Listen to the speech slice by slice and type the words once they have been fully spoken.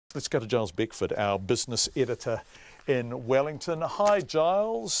Let's go to Giles Beckford, our business editor in Wellington. Hi,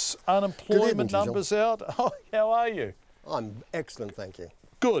 Giles. Unemployment numbers out. Oh, how are you? I'm excellent, thank you.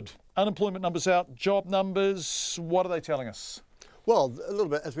 Good. Unemployment numbers out, job numbers, what are they telling us? Well, a little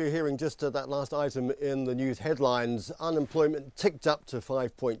bit, as we were hearing just that last item in the news headlines, unemployment ticked up to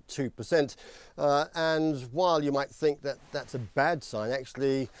 5.2%. And while you might think that that's a bad sign,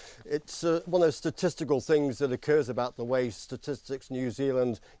 actually, it's one of those statistical things that occurs about the way Statistics New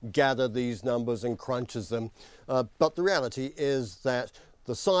Zealand gather these numbers and crunches them. But the reality is that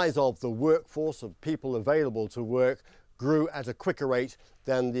the size of the workforce of people available to work grew at a quicker rate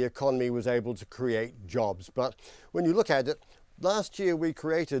than the economy was able to create jobs. But when you look at it, last year we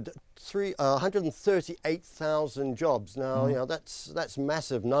created 138,000 jobs. Now, you know, that's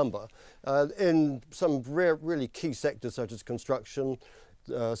massive number in some really key sectors such as construction,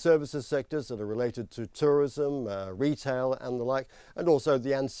 services sectors that are related to tourism, retail and the like, and also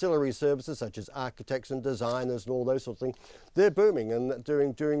the ancillary services such as architects and designers and all those sort of things. They're booming and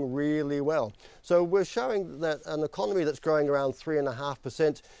doing really well. So we're showing that an economy that's growing around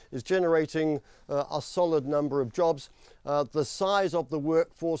 3.5% is generating a solid number of jobs. The size of the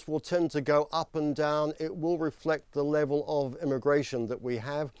workforce will tend to go up and down. It will reflect the level of immigration that we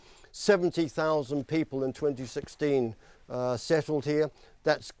have. 70,000 people in 2016 settled here.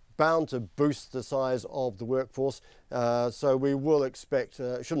 That's bound to boost the size of the workforce. So we will expect,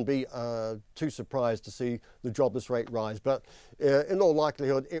 shouldn't be too surprised to see the jobless rate rise. But in all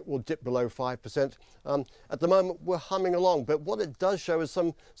likelihood, it will dip below 5%. At the moment, we're humming along. But what it does show is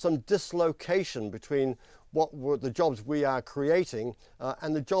some dislocation between the jobs we are creating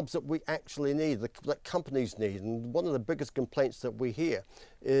and the jobs that we actually need, that companies need. And one of the biggest complaints that we hear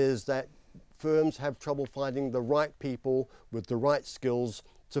is that firms have trouble finding the right people with the right skills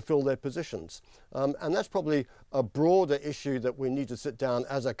to fill their positions. And that's probably a broader issue that we need to sit down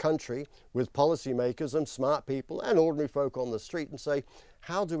as a country with policymakers and smart people and ordinary folk on the street and say,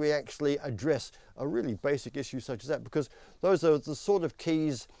 how do we actually address a really basic issue such as that? Because those are the sort of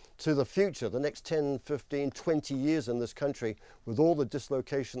keys to the future, the next 10, 15, 20 years in this country, with all the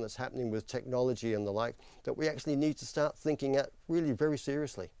dislocation that's happening with technology and the like, that we actually need to start thinking at really very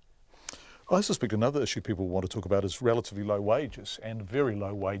seriously. I suspect another issue people want to talk about is relatively low wages and very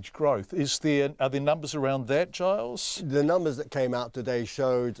low wage growth. Are there numbers around that, Giles? The numbers that came out today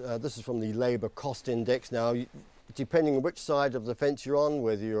showed, this is from the Labour Cost Index. Now, depending on which side of the fence you're on,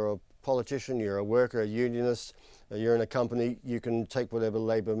 whether you're a politician, you're a worker, a unionist, you're in a company, you can take whatever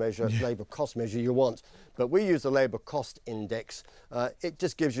labour cost measure you want. But we use the Labour Cost Index. It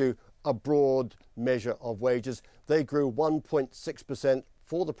just gives you a broad measure of wages. They grew 1.6%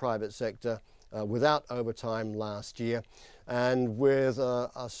 for the private sector without overtime last year, and with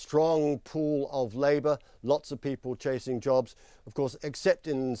a strong pool of labour, lots of people chasing jobs, of course, except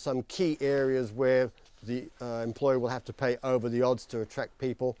in some key areas where the employer will have to pay over the odds to attract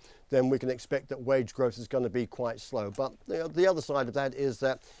people, then we can expect that wage growth is going to be quite slow. But the other side of that is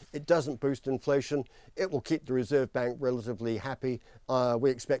that it doesn't boost inflation. It will keep the Reserve Bank relatively happy. We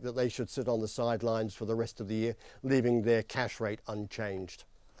expect that they should sit on the sidelines for the rest of the year, leaving their cash rate unchanged.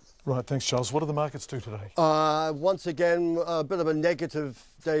 Right, thanks, Charles. What do the markets do today? Once again, a bit of a negative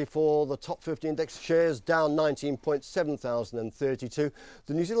day for the top 50 index shares, down 19,732.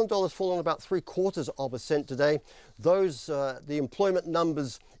 The New Zealand dollar's fallen about 0.75% today. Those, the employment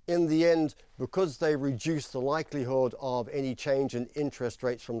numbers in the end, because they reduce the likelihood of any change in interest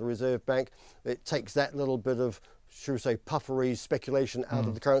rates from the Reserve Bank, it takes that little bit of, should we say, puffery speculation out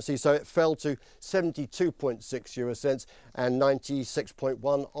of the currency. So it fell to 72.6 euro cents and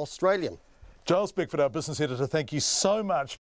 96.1 Australian. Giles Beckford, our business editor, thank you so much.